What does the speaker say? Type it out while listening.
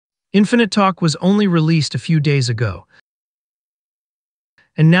InfiniteTalk was only released a few days ago,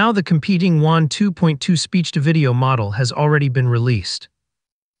 and now the competing Wan 2.2 speech-to-video model has already been released.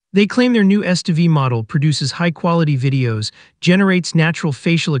 They claim their new S2V model produces high-quality videos, generates natural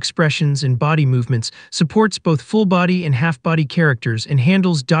facial expressions and body movements, supports both full-body and half-body characters, and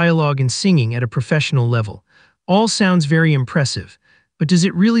handles dialogue and singing at a professional level. All sounds very impressive, but does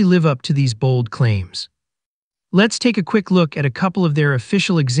it really live up to these bold claims? Let's take a quick look at a couple of their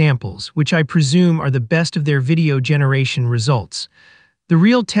official examples, which I presume are the best of their video generation results. The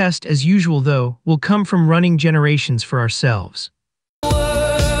real test, as usual though, will come from running generations for ourselves.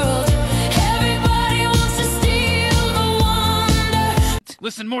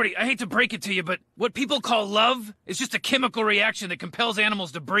 Listen, Morty, I hate to break it to you, but what people call love is just a chemical reaction that compels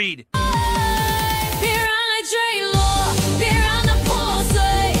animals to breed.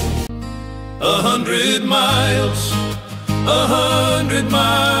 100 miles, 100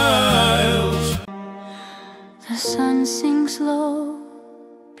 miles. The sun sinks low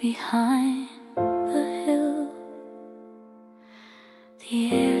behind the hill.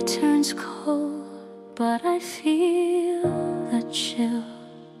 The air turns cold, but I feel the chill.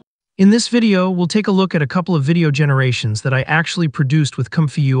 In this video, we'll take a look at a couple of video generations that I actually produced with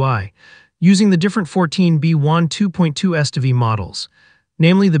ComfyUI, using the different 14B Wan 2.2 S2V models,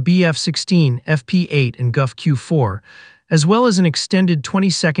 namely the BF16+FP8 and GGUF Q4, as well as an extended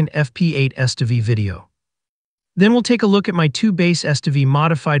 20-second FP8 S2V video. Then we'll take a look at my two base S2V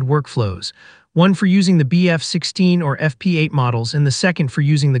modified workflows, one for using the BF16 or FP8 models and the second for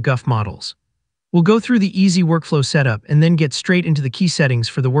using the GGUF models. We'll go through the easy workflow setup and then get straight into the key settings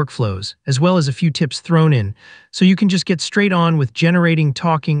for the workflows, as well as a few tips thrown in, so you can just get straight on with generating,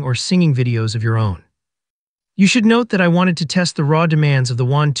 talking, or singing videos of your own. You should note that I wanted to test the raw demands of the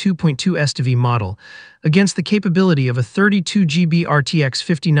Wan 2.2 S2V model against the capability of a 32GB RTX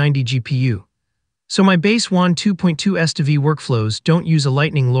 5090 GPU. So my base Wan 2.2 S2V workflows don't use a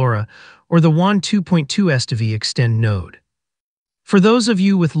Lightning LoRa or the Wan 2.2 S2V Extend node. For those of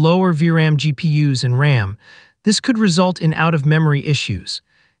you with lower VRAM GPUs and RAM, this could result in out-of-memory issues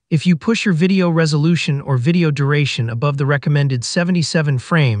if you push your video resolution or video duration above the recommended 77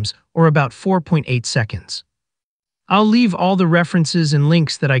 frames or about 4.8 seconds. I'll leave all the references and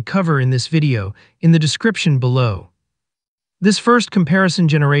links that I cover in this video in the description below. This first comparison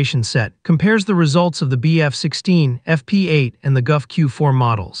generation set compares the results of the BF16, FP8, and the GGUF Q4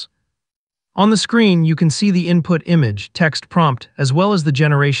 models. On the screen, you can see the input image, text prompt, as well as the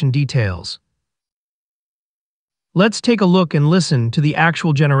generation details. Let's take a look and listen to the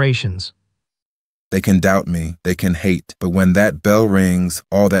actual generations. They can doubt me, they can hate, but when that bell rings,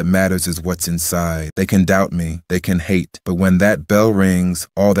 all that matters is what's inside. They can doubt me, they can hate, but when that bell rings,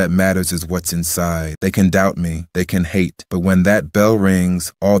 all that matters is what's inside. They can doubt me, they can hate, but when that bell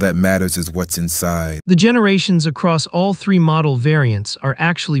rings, all that matters is what's inside. The generations across all three model variants are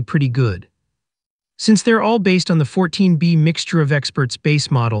actually pretty good. Since they're all based on the 14B Mixture of Experts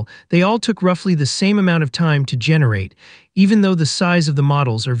base model, they all took roughly the same amount of time to generate, even though the size of the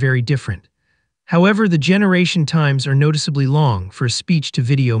models are very different. However, the generation times are noticeably long for a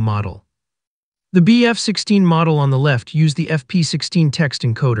speech-to-video model. The BF16 model on the left used the FP16 text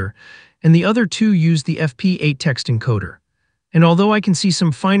encoder, and the other two used the FP8 text encoder. And although I can see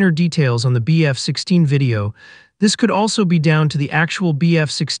some finer details on the BF16 video, this could also be down to the actual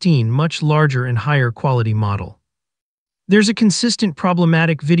BF16 much larger and higher quality model. There's a consistent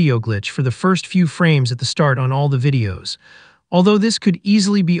problematic video glitch for the first few frames at the start on all the videos, although this could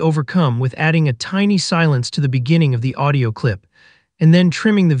easily be overcome with adding a tiny silence to the beginning of the audio clip, and then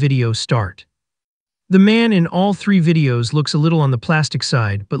trimming the video start. The man in all three videos looks a little on the plastic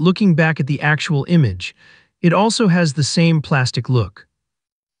side, but looking back at the actual image, it also has the same plastic look.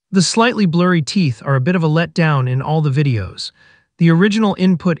 The slightly blurry teeth are a bit of a letdown in all the videos. The original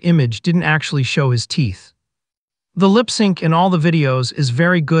input image didn't actually show his teeth. The lip sync in all the videos is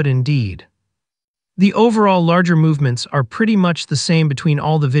very good indeed. The overall larger movements are pretty much the same between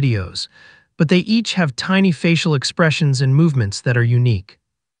all the videos, but they each have tiny facial expressions and movements that are unique.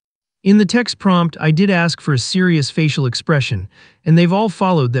 In the text prompt, I did ask for a serious facial expression, and they've all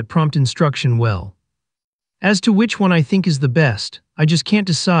followed that prompt instruction well. As to which one I think is the best, I just can't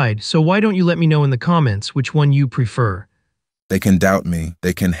decide, so why don't you let me know in the comments which one you prefer. They can doubt me,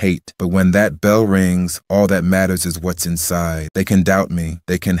 they can hate, but when that bell rings, all that matters is what's inside. They can doubt me,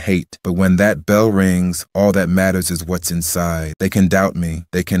 they can hate, but when that bell rings, all that matters is what's inside. They can doubt me,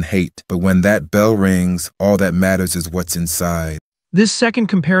 they can hate, but when that bell rings, all that matters is what's inside. This second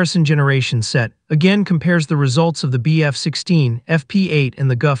comparison generation set again compares the results of the BF16, FP8, and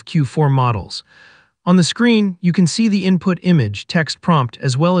the GGUF Q4 models. On the screen, you can see the input image, text prompt,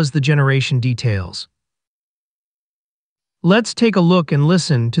 as well as the generation details. Let's take a look and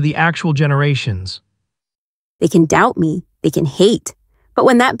listen to the actual generations. They can doubt me, they can hate. But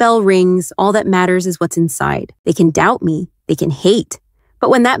when that bell rings, all that matters is what's inside. They can doubt me, they can hate. But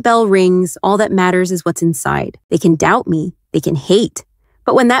when that bell rings, all that matters is what's inside. They can doubt me, they can hate.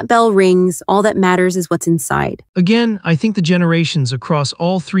 But when that bell rings, all that matters is what's inside. Again, I think the generations across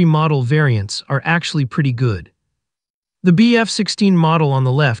all three model variants are actually pretty good. The BF16 model on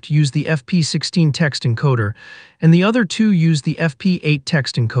the left used the FP16 text encoder, and the other two used the FP8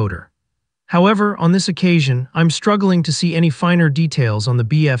 text encoder. However, on this occasion, I'm struggling to see any finer details on the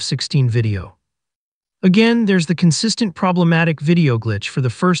BF16 video. Again, there's the consistent problematic video glitch for the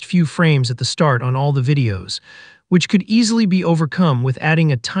first few frames at the start on all the videos, which could easily be overcome with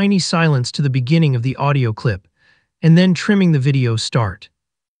adding a tiny silence to the beginning of the audio clip, and then trimming the video start.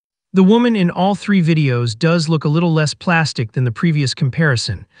 The woman in all three videos does look a little less plastic than the previous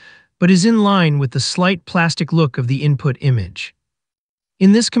comparison, but is in line with the slight plastic look of the input image.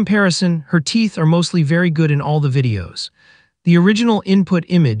 In this comparison, her teeth are mostly very good in all the videos. The original input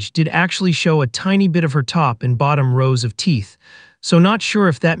image did actually show a tiny bit of her top and bottom rows of teeth, so not sure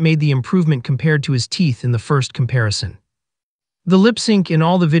if that made the improvement compared to his teeth in the first comparison. The lip sync in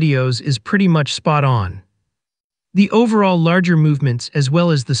all the videos is pretty much spot on. The overall larger movements as well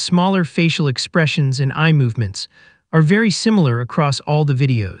as the smaller facial expressions and eye movements are very similar across all the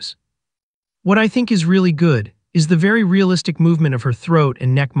videos. What I think is really good is the very realistic movement of her throat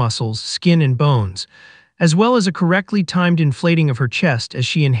and neck muscles, skin and bones, as well as a correctly timed inflating of her chest as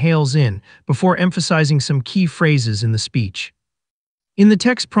she inhales in before emphasizing some key phrases in the speech. In the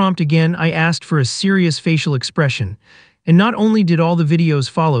text prompt again, I asked for a serious facial expression, and not only did all the videos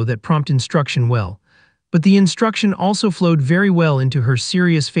follow that prompt instruction well, but the instruction also flowed very well into her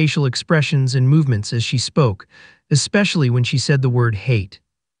serious facial expressions and movements as she spoke, especially when she said the word hate.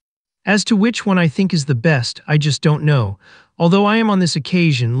 As to which one I think is the best, I just don't know, although I am on this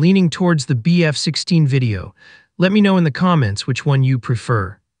occasion leaning towards the BF16 video. Let me know in the comments which one you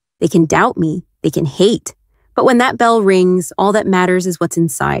prefer. They can doubt me, they can hate. But when that bell rings, all that matters is what's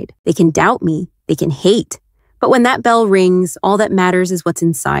inside. They can doubt me, they can hate. But when that bell rings, all that matters is what's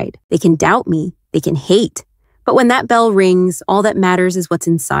inside. They can doubt me, they can hate. But when that bell rings, all that matters is what's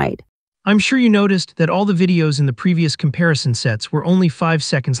inside. I'm sure you noticed that all the videos in the previous comparison sets were only 5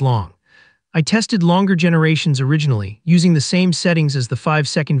 seconds long. I tested longer generations originally, using the same settings as the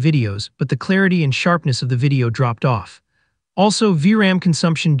 5-second videos, but the clarity and sharpness of the video dropped off. Also, VRAM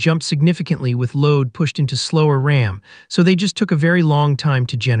consumption jumped significantly with load pushed into slower RAM, so they just took a very long time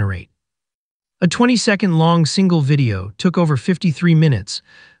to generate. A 20-second long single video took over 53 minutes,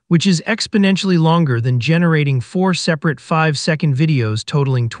 which is exponentially longer than generating 4 separate 5-second videos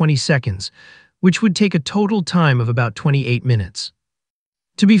totaling 20 seconds, which would take a total time of about 28 minutes.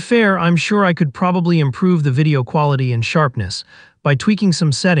 To be fair, I'm sure I could probably improve the video quality and sharpness by tweaking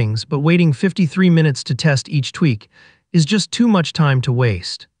some settings, but waiting 53 minutes to test each tweak is just too much time to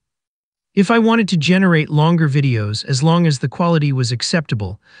waste. If I wanted to generate longer videos as long as the quality was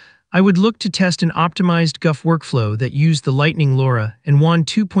acceptable, I would look to test an optimized GUF workflow that used the Lightning LoRa and Wan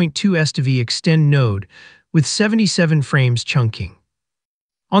 2.2 S2V extend node with 77 frames chunking.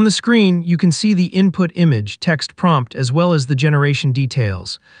 On the screen, you can see the input image, text prompt, as well as the generation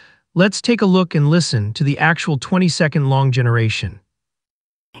details. Let's take a look and listen to the actual 20-second long generation.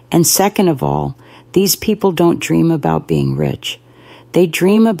 And second of all, these people don't dream about being rich. They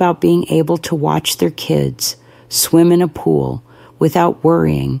dream about being able to watch their kids swim in a pool without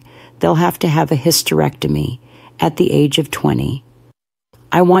worrying they'll have to have a hysterectomy at the age of 20.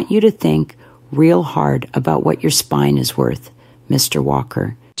 I want you to think real hard about what your spine is worth, Mr.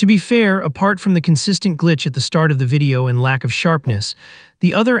 Walker. To be fair, apart from the consistent glitch at the start of the video and lack of sharpness,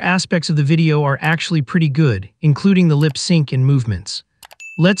 the other aspects of the video are actually pretty good, including the lip sync and movements.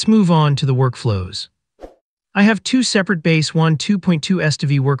 Let's move on to the workflows. I have 2 separate base Wan 2.2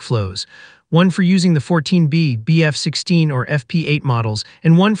 S2V workflows, one for using the 14B BF16 or FP8 models,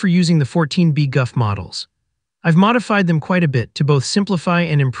 and one for using the 14B GUF models. I've modified them quite a bit to both simplify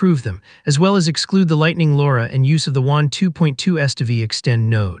and improve them, as well as exclude the Lightning LoRa and use of the Wan 2.2 S2V extend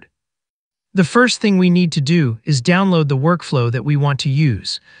node. The first thing we need to do is download the workflow that we want to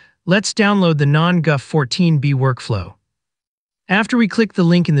use. Let's download the non-GUF 14B workflow. After we click the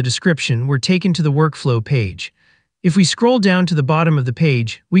link in the description, we're taken to the workflow page. If we scroll down to the bottom of the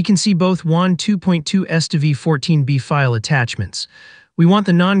page, we can see both Wan 2.2 S2V 14B file attachments. We want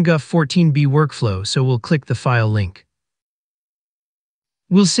the non-GUF 14B workflow, so we'll click the file link.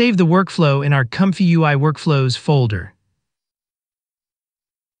 We'll save the workflow in our ComfyUI Workflows folder.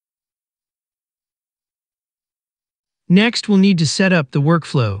 Next, we'll need to set up the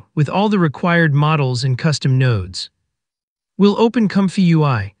workflow with all the required models and custom nodes. We'll open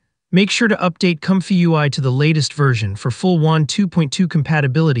ComfyUI. Make sure to update ComfyUI to the latest version for full Wan 2.2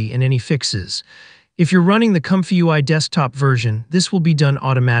 compatibility and any fixes. If you're running the ComfyUI desktop version, this will be done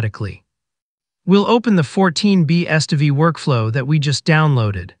automatically. We'll open the 14B S2V workflow that we just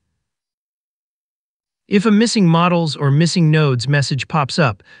downloaded. If a missing models or missing nodes message pops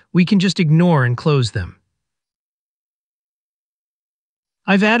up, we can just ignore and close them.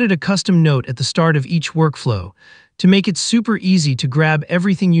 I've added a custom note at the start of each workflow to make it super easy to grab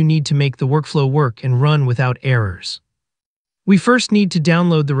everything you need to make the workflow work and run without errors. We first need to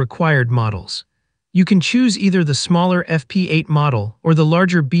download the required models. You can choose either the smaller FP8 model or the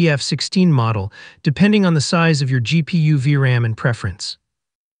larger BF16 model, depending on the size of your GPU VRAM and preference.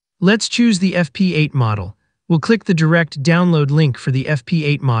 Let's choose the FP8 model. We'll click the direct download link for the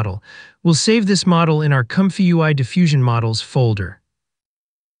FP8 model. We'll save this model in our ComfyUI Diffusion Models folder.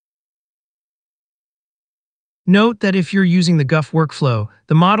 Note that if you're using the GUF workflow,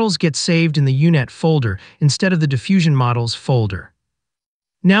 the models get saved in the UNet folder instead of the Diffusion Models folder.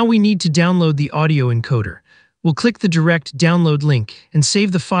 Now we need to download the audio encoder. We'll click the direct download link and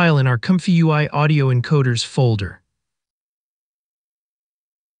save the file in our ComfyUI Audio Encoders folder.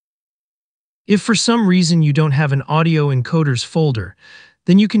 If for some reason you don't have an Audio Encoders folder,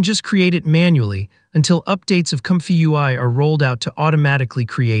 then you can just create it manually until updates of ComfyUI are rolled out to automatically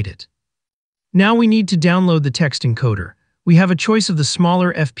create it. Now we need to download the text encoder. We have a choice of the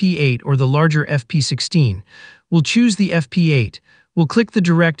smaller FP8 or the larger FP16. We'll choose the FP8. We'll click the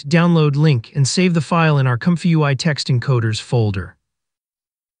direct download link and save the file in our ComfyUI text encoders folder.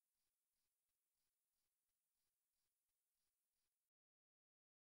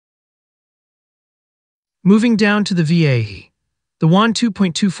 Moving down to the VAE. The Wan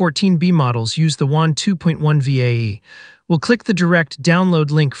 2.2 14B models use the Wan 2.1 VAE. We'll click the direct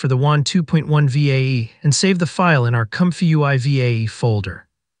download link for the Wan 2.1 VAE and save the file in our ComfyUI VAE folder.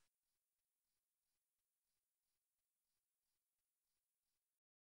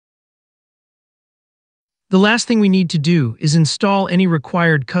 The last thing we need to do is install any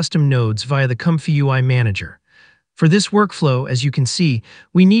required custom nodes via the ComfyUI Manager. For this workflow, as you can see,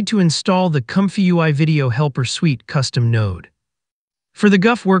 we need to install the ComfyUI Video Helper Suite custom node. For the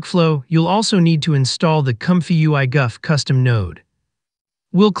GUF workflow, you'll also need to install the ComfyUI GUF custom node.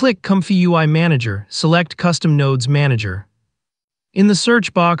 We'll click ComfyUI Manager, select Custom Nodes Manager. In the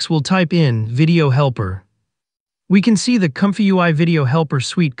search box, we'll type in Video Helper. We can see the ComfyUI Video Helper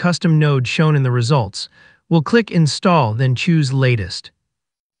Suite custom node shown in the results. We'll click Install, then choose Latest.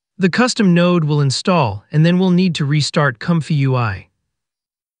 The custom node will install, and then we'll need to restart ComfyUI.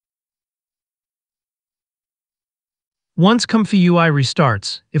 Once ComfyUI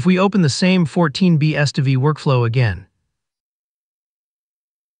restarts, if we open the same 14B S2V workflow again,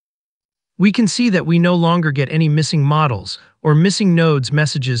 we can see that we no longer get any missing models or missing nodes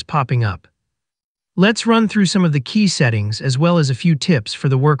messages popping up. Let's run through some of the key settings as well as a few tips for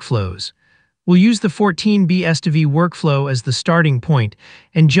the workflows. We'll use the 14B S2V workflow as the starting point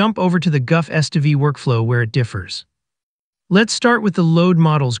and jump over to the GUF S2V workflow where it differs. Let's start with the Load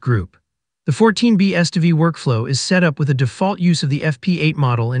Models group. The 14B S2V workflow is set up with a default use of the FP8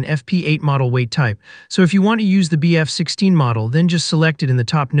 model and FP8 model weight type, so if you want to use the BF16 model, then just select it in the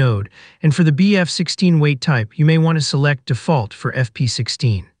top node, and for the BF16 weight type, you may want to select Default for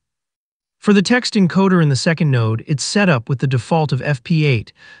FP16. For the text encoder in the second node, it's set up with the default of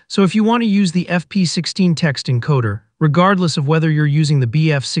FP8, so if you want to use the FP16 text encoder, regardless of whether you're using the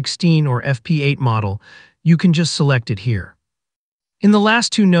BF16 or FP8 model, you can just select it here. In the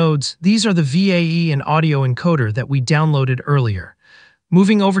last two nodes, these are the VAE and audio encoder that we downloaded earlier.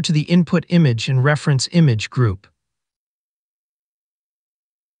 Moving over to the Input Image and Reference Image group.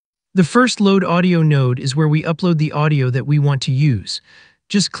 The first Load Audio node is where we upload the audio that we want to use.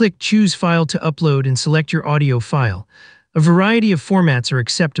 Just click Choose File to upload and select your audio file. A variety of formats are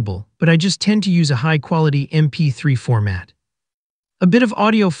acceptable, but I just tend to use a high-quality MP3 format. A bit of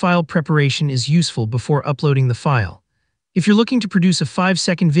audio file preparation is useful before uploading the file. If you're looking to produce a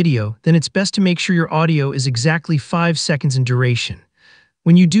 5-second video, then it's best to make sure your audio is exactly 5 seconds in duration.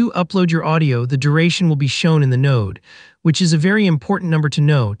 When you do upload your audio, the duration will be shown in the node, which is a very important number to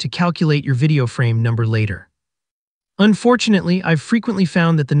know to calculate your video frame number later. Unfortunately, I've frequently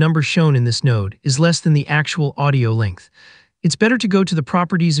found that the number shown in this node is less than the actual audio length. It's better to go to the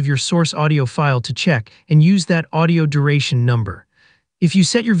properties of your source audio file to check and use that audio duration number. If you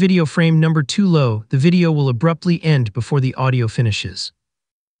set your video frame number too low, the video will abruptly end before the audio finishes.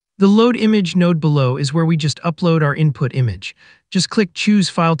 The Load Image node below is where we just upload our input image. Just click Choose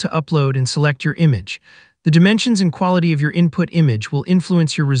File to upload and select your image. The dimensions and quality of your input image will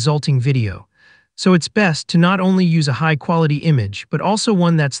influence your resulting video. So it's best to not only use a high-quality image, but also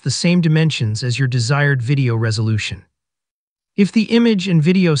one that's the same dimensions as your desired video resolution. If the image and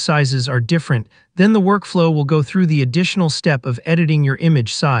video sizes are different, then the workflow will go through the additional step of editing your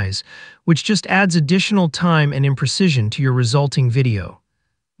image size, which just adds additional time and imprecision to your resulting video.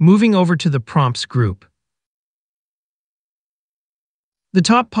 Moving over to the prompts group. The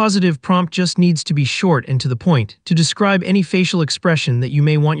top positive prompt just needs to be short and to the point to describe any facial expression that you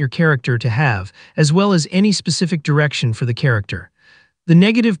may want your character to have, as well as any specific direction for the character. The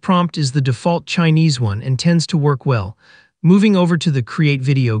negative prompt is the default Chinese one and tends to work well. Moving over to the Create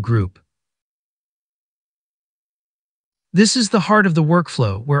Video group. This is the heart of the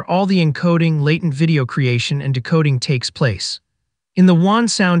workflow where all the encoding, latent video creation, and decoding takes place. In the Wan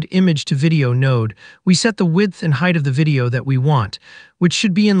Sound Image to Video node, we set the width and height of the video that we want, which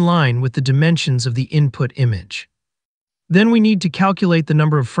should be in line with the dimensions of the input image. Then we need to calculate the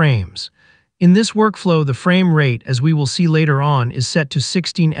number of frames. In this workflow, the frame rate, as we will see later on, is set to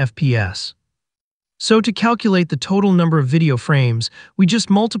 16 FPS. So to calculate the total number of video frames, we just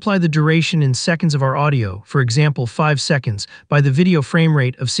multiply the duration in seconds of our audio, for example 5 seconds, by the video frame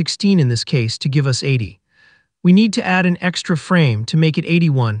rate of 16 in this case to give us 80. We need to add an extra frame to make it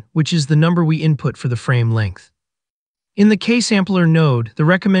 81, which is the number we input for the frame length. In the K-Sampler node, the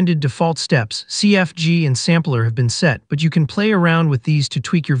recommended default steps, CFG and Sampler, have been set, but you can play around with these to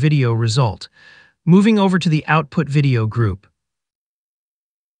tweak your video result. Moving over to the Output Video group.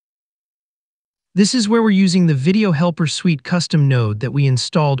 This is where we're using the Video Helper Suite custom node that we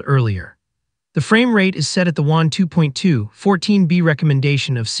installed earlier. The frame rate is set at the Wan 2.2 14B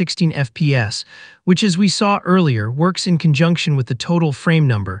recommendation of 16 FPS, which, as we saw earlier, works in conjunction with the total frame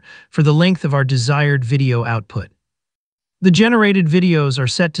number for the length of our desired video output. The generated videos are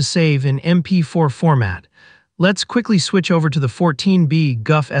set to save in MP4 format. Let's quickly switch over to the 14B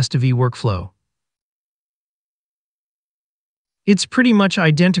GGUF S2V workflow. It's pretty much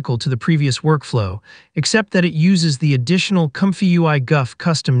identical to the previous workflow, except that it uses the additional ComfyUI GGUF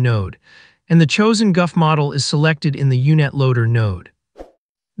custom node, and the chosen GGUF model is selected in the UNet Loader node.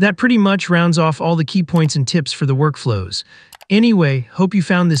 That pretty much rounds off all the key points and tips for the workflows. Anyway, hope you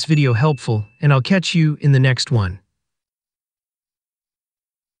found this video helpful, and I'll catch you in the next one.